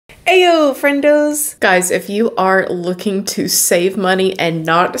Hello, friendos! Guys, if you are looking to save money and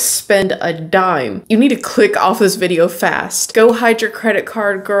not spend a dime, you need to click off this video fast. Go hide your credit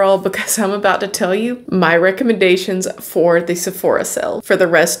card, girl, because I'm about to tell you my recommendations for the Sephora sale for the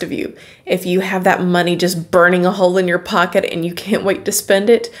rest of you. If you have that money just burning a hole in your pocket and you can't wait to spend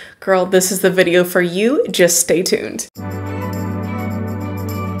it, girl, this is the video for you. Just stay tuned.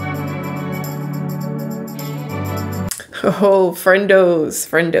 Oh,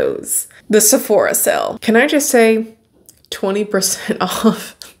 friendos. The Sephora sale. Can I just say 20%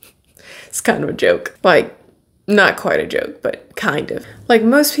 off? It's kind of a joke. Like, not quite a joke, but kind of. Like,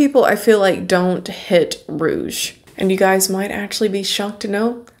 most people, I feel like, don't hit ROUGE. And you guys might actually be shocked to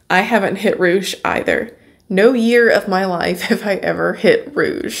know I haven't hit ROUGE either. No year of my life have I ever hit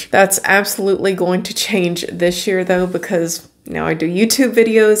ROUGE. That's absolutely going to change this year though, because now I do YouTube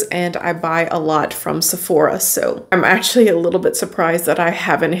videos and I buy a lot from Sephora. So I'm actually a little bit surprised that I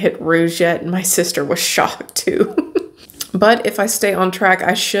haven't hit ROUGE yet. And my sister was shocked too. But if I stay on track,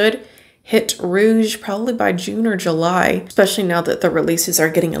 I should hit ROUGE probably by June or July, especially now that the releases are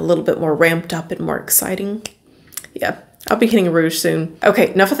getting a little bit more ramped up and more exciting. Yeah. I'll be hitting ROUGE soon.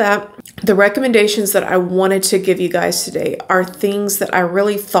 Okay, enough of that. The recommendations that I wanted to give you guys today are things that I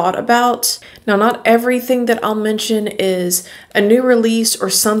really thought about. Now, not everything that I'll mention is a new release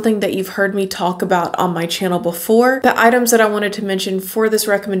or something that you've heard me talk about on my channel before. The items that I wanted to mention for this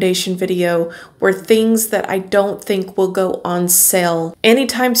recommendation video were things that I don't think will go on sale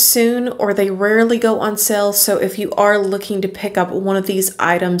anytime soon, or they rarely go on sale. So if you are looking to pick up one of these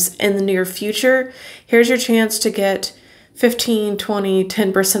items in the near future, here's your chance to get 15, 20,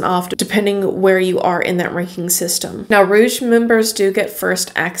 10% off, depending where you are in that ranking system. Now, ROUGE members do get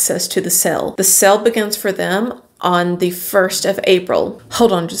first access to the sale. The sale begins for them on the 1st of April.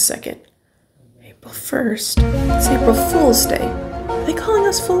 Hold on just a second. April 1st. It's April Fool's Day. Are they calling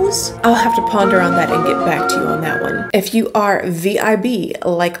us fools? I'll have to ponder on that and get back to you on that one. If you are VIB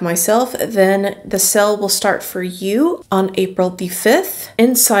like myself, then the sale will start for you on April the 5th.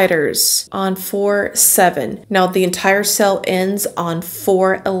 Insiders on 4/7. Now the entire sale ends on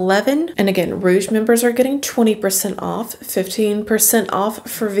 4/11. And again, ROUGE members are getting 20% off, 15% off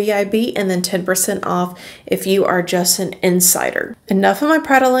for VIB, and then 10% off if you are just an insider. Enough of my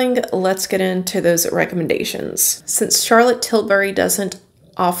prattling, let's get into those recommendations. Since Charlotte Tilbury doesn't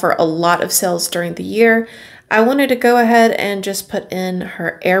offer a lot of sales during the year, I wanted to go ahead and just put in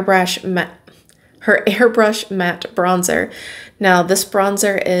her airbrush matte bronzer. Now this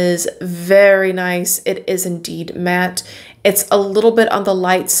bronzer is very nice. It is indeed matte. It's a little bit on the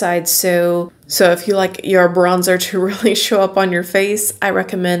light side, so if you like your bronzer to really show up on your face, I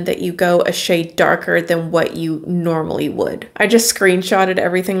recommend that you go a shade darker than what you normally would. I just screenshotted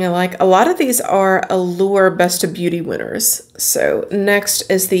everything I like. A lot of these are Allure Best of Beauty winners. So next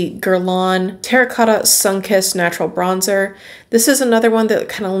is the Guerlain Terracotta Sunkissed Natural Bronzer. This is another one that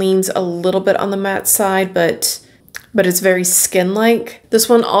kind of leans a little bit on the matte side, but it's very skin-like. This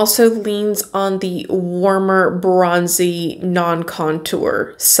one also leans on the warmer, bronzy,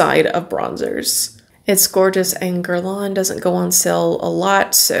 non-contour side of bronzers. It's gorgeous, and Guerlain doesn't go on sale a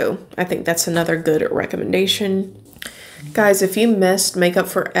lot, so I think that's another good recommendation. Guys, if you missed Makeup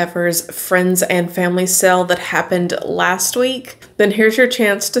Forever's Friends and Family sale that happened last week, then here's your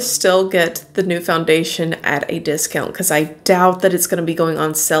chance to still get the new foundation at a discount, because I doubt that it's going to be going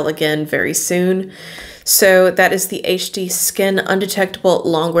on sale again very soon. So that is the HD Skin Undetectable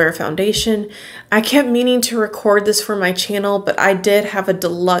Longwear Foundation. I kept meaning to record this for my channel, but I did have a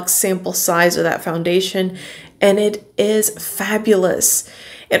deluxe sample size of that foundation, and it is fabulous.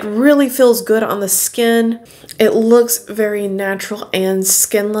 It really feels good on the skin. It looks very natural and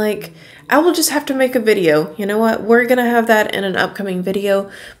skin-like. I will just have to make a video. You know what? We're gonna have that in an upcoming video,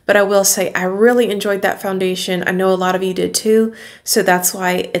 but I will say I really enjoyed that foundation. I know a lot of you did too, so that's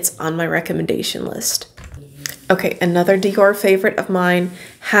why it's on my recommendation list. Okay, another Dior favorite of mine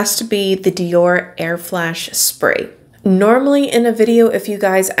has to be the Dior Air Flash Spray. Normally in a video, if you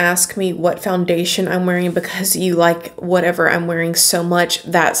guys ask me what foundation I'm wearing because you like whatever I'm wearing so much,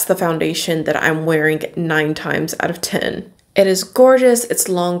 that's the foundation that I'm wearing 9 times out of 10. It is gorgeous, it's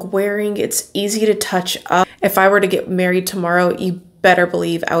long wearing, it's easy to touch up. If I were to get married tomorrow, you better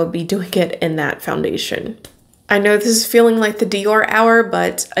believe I would be doing it in that foundation. I know this is feeling like the Dior hour,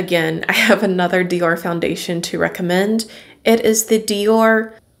 but again, I have another Dior foundation to recommend. It is the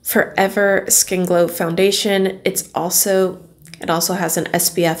Dior Forever Skin Glow Foundation. It also has an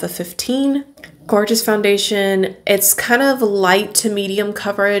SPF of 15. Gorgeous foundation. It's kind of light to medium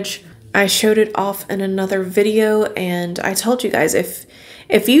coverage. I showed it off in another video, and I told you guys if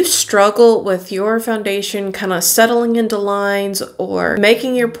If you struggle with your foundation kind of settling into lines or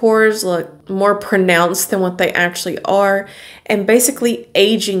making your pores look more pronounced than what they actually are, and basically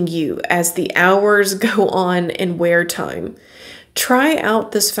aging you as the hours go on in wear time, try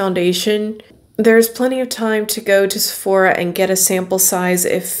out this foundation. There's plenty of time to go to Sephora and get a sample size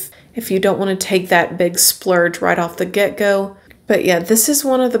if you don't want to take that big splurge right off the get-go. But yeah, this is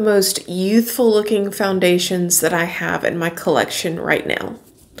one of the most youthful looking foundations that I have in my collection right now.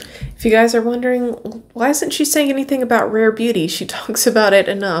 If you guys are wondering, why isn't she saying anything about Rare Beauty? She talks about it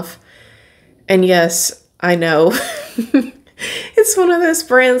enough. And yes, I know. It's one of those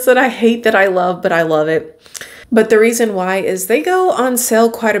brands that I hate that I love, but I love it. But the reason why is they go on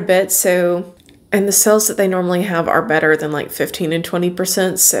sale quite a bit, and the sales that they normally have are better than like 15 and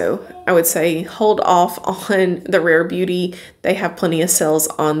 20%. So I would say hold off on the Rare Beauty. They have plenty of sales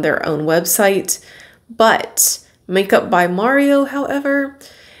on their own website. But Makeup by Mario, however,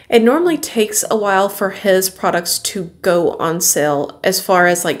 it normally takes a while for his products to go on sale as far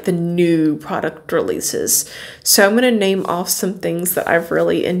as like the new product releases. So I'm going to name off some things that I've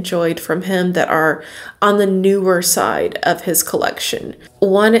really enjoyed from him that are on the newer side of his collection.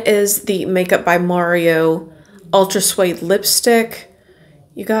 One is the Makeup by Mario Ultra Suede Lipstick.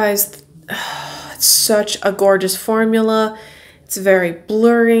 You guys, it's such a gorgeous formula. It's very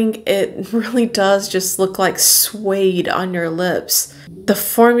blurring. It really does just look like suede on your lips. The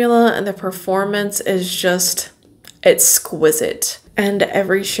formula and the performance is just exquisite. And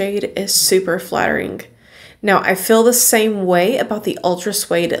every shade is super flattering. Now, I feel the same way about the Ultra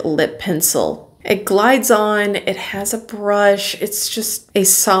Suede Lip Pencil. It glides on, it has a brush, it's just a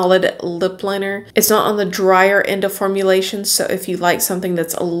solid lip liner. It's not on the drier end of formulation, so if you like something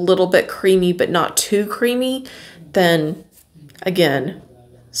that's a little bit creamy but not too creamy, then again,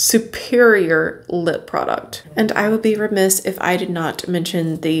 superior lip product. And I would be remiss if I did not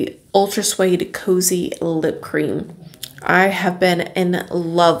mention the Ultra Suede Cozy Lip Cream. I have been in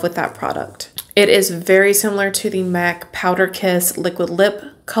love with that product. It is very similar to the MAC Powder Kiss Liquid Lip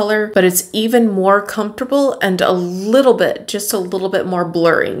color, but it's even more comfortable and a little bit, just a little bit more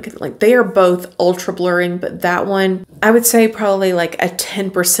blurring. Like they are both ultra blurring, but that one, I would say probably like a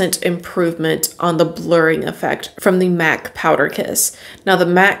 10% improvement on the blurring effect from the MAC Powder Kiss. Now the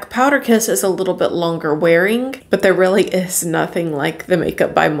MAC Powder Kiss is a little bit longer wearing, but there really is nothing like the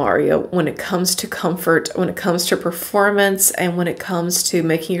Makeup by Mario when it comes to comfort, when it comes to performance, and when it comes to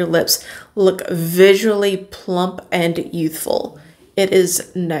making your lips look visually plump and youthful. It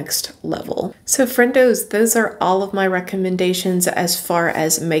is next level. So Friendos, those are all of my recommendations as far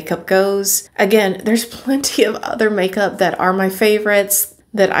as makeup goes. Again, there's plenty of other makeup that are my favorites,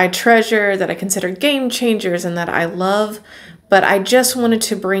 that I treasure, that I consider game changers, and that I love. But I just wanted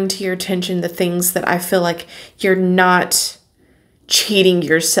to bring to your attention the things that I feel like you're not cheating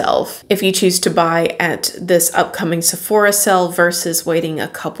yourself if you choose to buy at this upcoming Sephora sale versus waiting a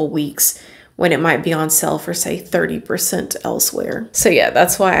couple weeks when it might be on sale for, say, 30% elsewhere. So yeah,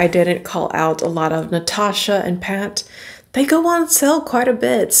 that's why I didn't call out a lot of Natasha and Pat. They go on sale quite a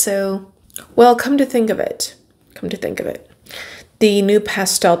bit, so, well, come to think of it, the new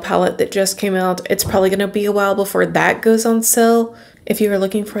pastel palette that just came out, it's probably gonna be a while before that goes on sale. If you are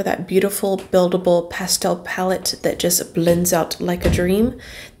looking for that beautiful buildable pastel palette that just blends out like a dream,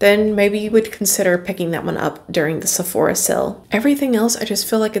 then maybe you would consider picking that one up during the Sephora sale. Everything else, I just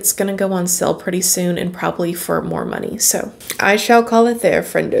feel like it's gonna go on sale pretty soon and probably for more money. So I shall call it there,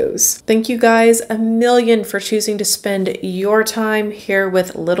 friendos. Thank you guys a million for choosing to spend your time here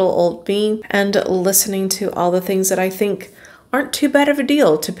with little old me and listening to all the things that I think aren't too bad of a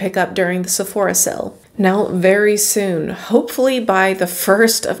deal to pick up during the Sephora sale. Now, very soon, hopefully by the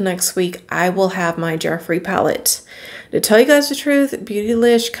 1st of next week, I will have my Jeffree palette. To tell you guys the truth,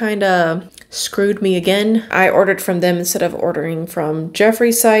 Beautylish kind of screwed me again. I ordered from them instead of ordering from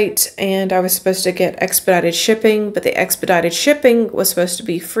Jeffree's site, and I was supposed to get expedited shipping, but the expedited shipping was supposed to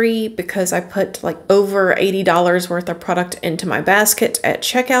be free because I put like over $80 worth of product into my basket at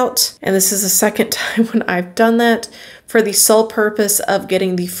checkout. And this is the second time when I've done that for the sole purpose of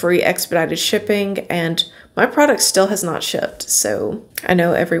getting the free expedited shipping, and my product still has not shipped. So I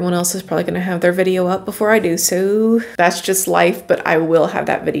know everyone else is probably going to have their video up before I do, so that's just life, but I will have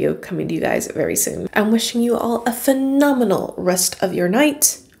that video coming to you guys very soon. I'm wishing you all a phenomenal rest of your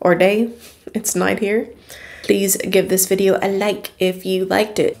night or day. It's night here. Please give this video a like if you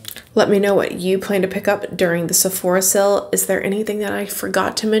liked it. Let me know what you plan to pick up during the Sephora sale. Is there anything that I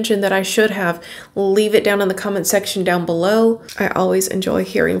forgot to mention that I should have? Leave it down in the comment section down below. I always enjoy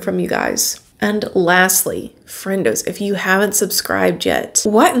hearing from you guys. And lastly, friendos, if you haven't subscribed yet,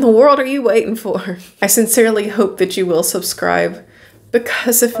 what in the world are you waiting for? I sincerely hope that you will subscribe.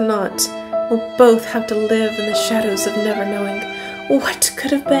 because if not, we'll both have to live in the shadows of never knowing what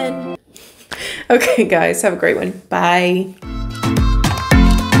could have been. Okay, guys, have a great one. Bye.